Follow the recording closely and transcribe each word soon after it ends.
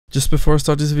Just before I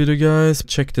start this video, guys,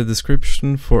 check the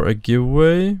description for a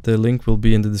giveaway. The link will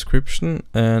be in the description,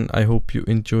 and I hope you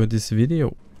enjoy this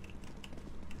video.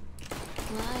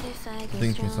 What if I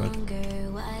Think get inside.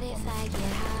 stronger? What if I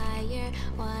get higher?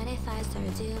 What if I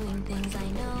start doing things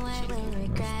I know I will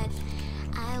regret?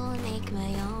 I will make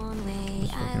my own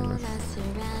way. I will not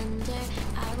surrender.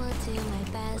 I will do my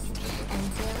best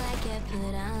until I get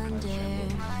put under.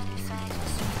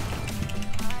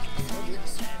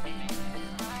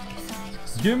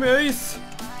 Give me ace!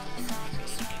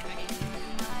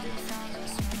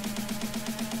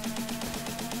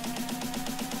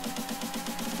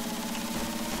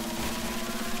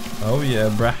 Oh yeah,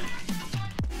 bruh.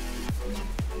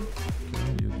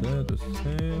 Okay, you dead as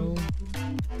hell.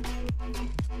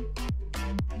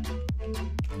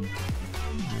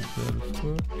 You dead as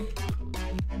fuck.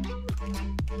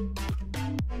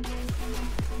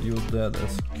 You dead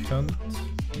as cunt.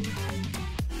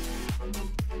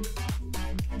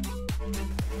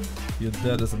 You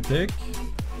dead as a dick.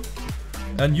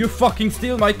 And you fucking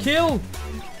steal my kill!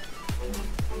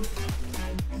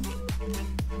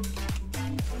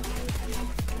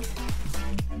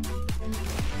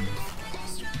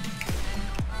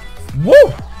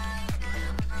 Woo!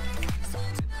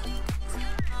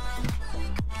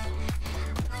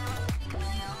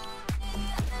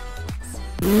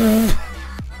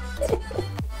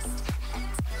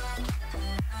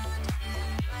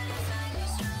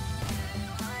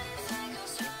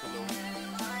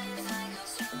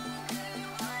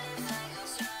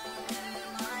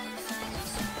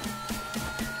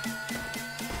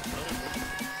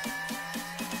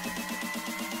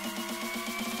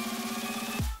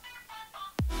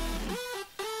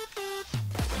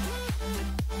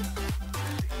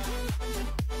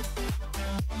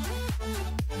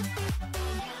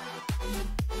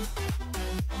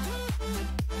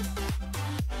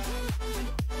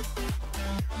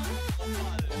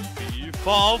 You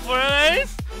fall for an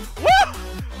ace? Woo!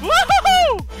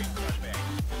 Woohoo!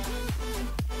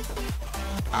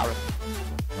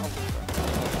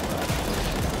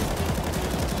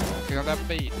 Kan där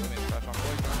biten inte för fan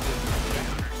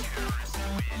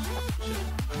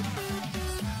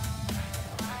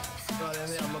Ja, det är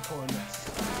en jävla porn.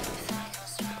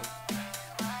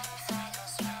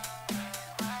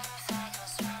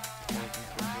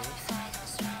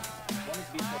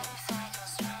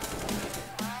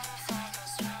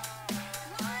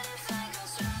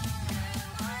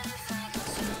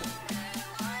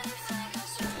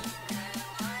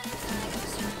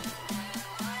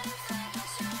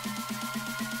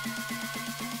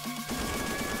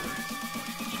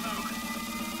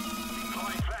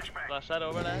 Flashar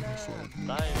over der.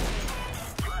 Nei.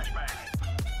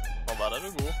 Og der er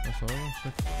du god. Hva sa du?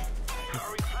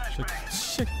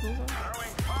 Sjekk nå da.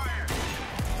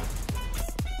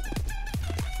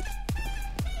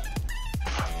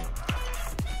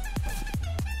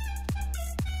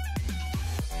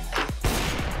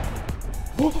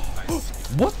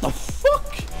 What the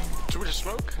fuck? Through the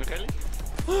smoke, really?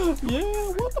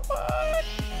 Yeah, what the fuck?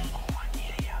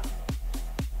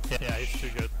 Yeah, he's too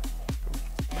good.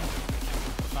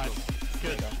 Nice.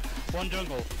 Good. One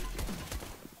jungle.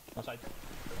 Side.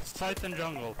 Side and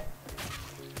jungle.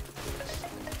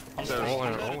 I'm They're all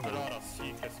in their own.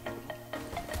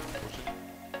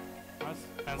 Nice.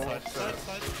 And side. Side.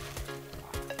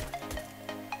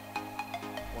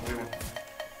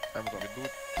 I'm gonna do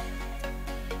it.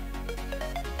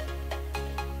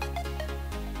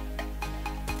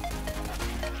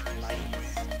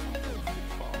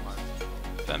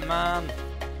 Femman!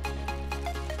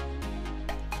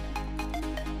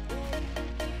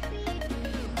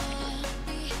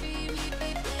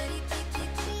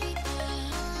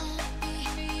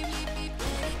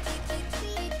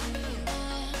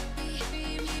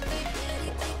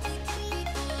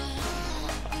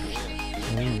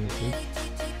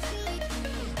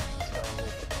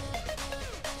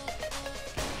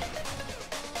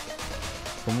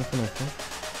 Kommer från uppe.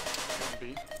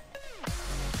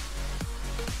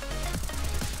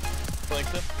 På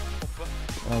ekte. Oppe.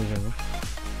 Ja, det känner jag.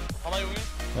 Han er jungen.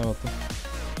 Jag vet det.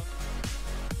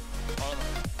 Ja,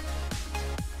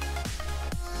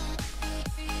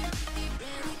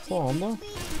 Fan då.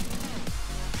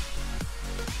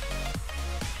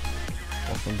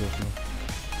 Vad fan det är.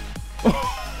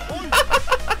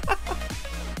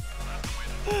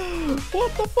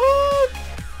 What the fuck?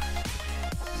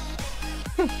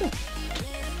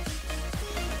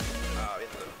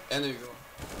 En Hugo.